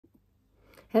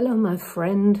Hello, my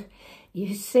friend.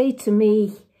 You say to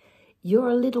me, you're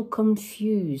a little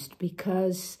confused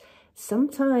because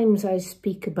sometimes I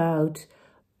speak about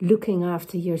looking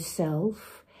after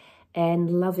yourself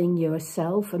and loving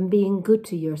yourself and being good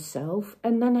to yourself.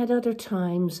 And then at other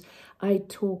times I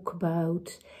talk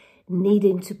about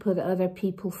needing to put other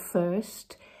people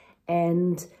first.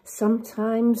 And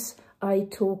sometimes I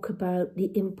talk about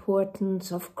the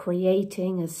importance of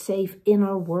creating a safe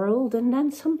inner world. And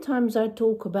then sometimes I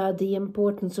talk about the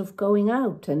importance of going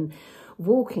out and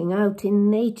walking out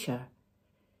in nature.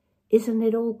 Isn't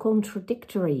it all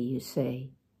contradictory, you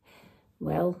say?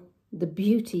 Well, the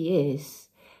beauty is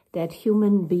that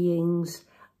human beings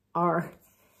are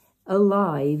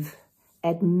alive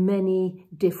at many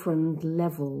different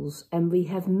levels, and we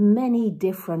have many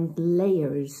different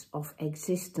layers of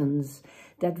existence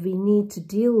that we need to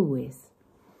deal with.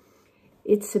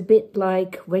 It's a bit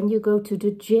like when you go to the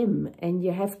gym and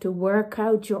you have to work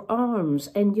out your arms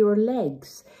and your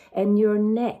legs and your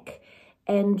neck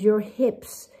and your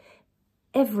hips.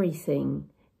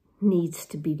 Everything needs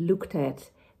to be looked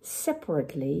at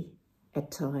separately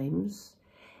at times,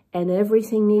 and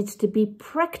everything needs to be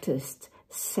practiced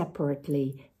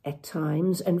separately at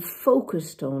times and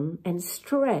focused on and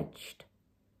stretched.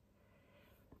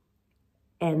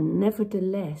 And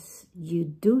nevertheless, you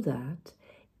do that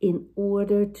in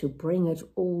order to bring it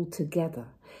all together.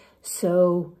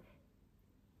 So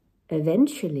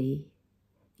eventually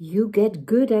you get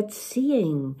good at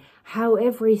seeing how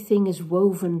everything is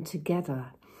woven together,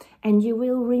 and you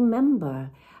will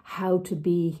remember how to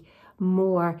be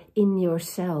more in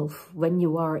yourself when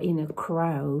you are in a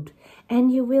crowd,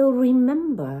 and you will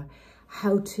remember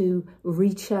how to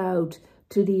reach out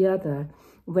to the other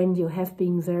when you have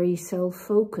been very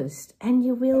self-focused, and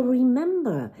you will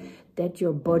remember that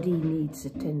your body needs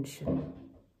attention.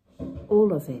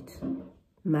 All of it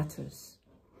matters,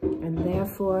 and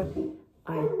therefore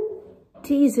I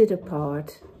tease it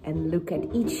apart and look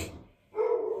at each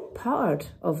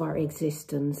part of our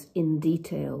existence in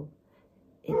detail.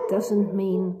 It doesn't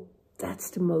mean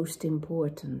that's the most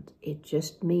important. It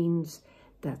just means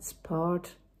that's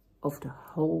part of the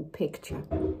whole picture.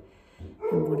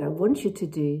 And what I want you to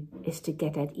do is to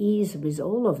get at ease with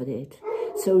all of it,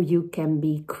 so you can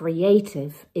be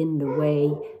creative in the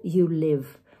way you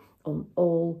live on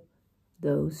all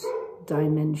those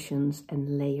dimensions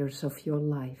and layers of your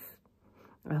life.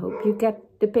 I hope you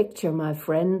get the picture, my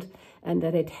friend, and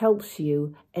that it helps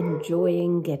you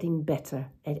enjoying getting better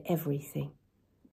at everything.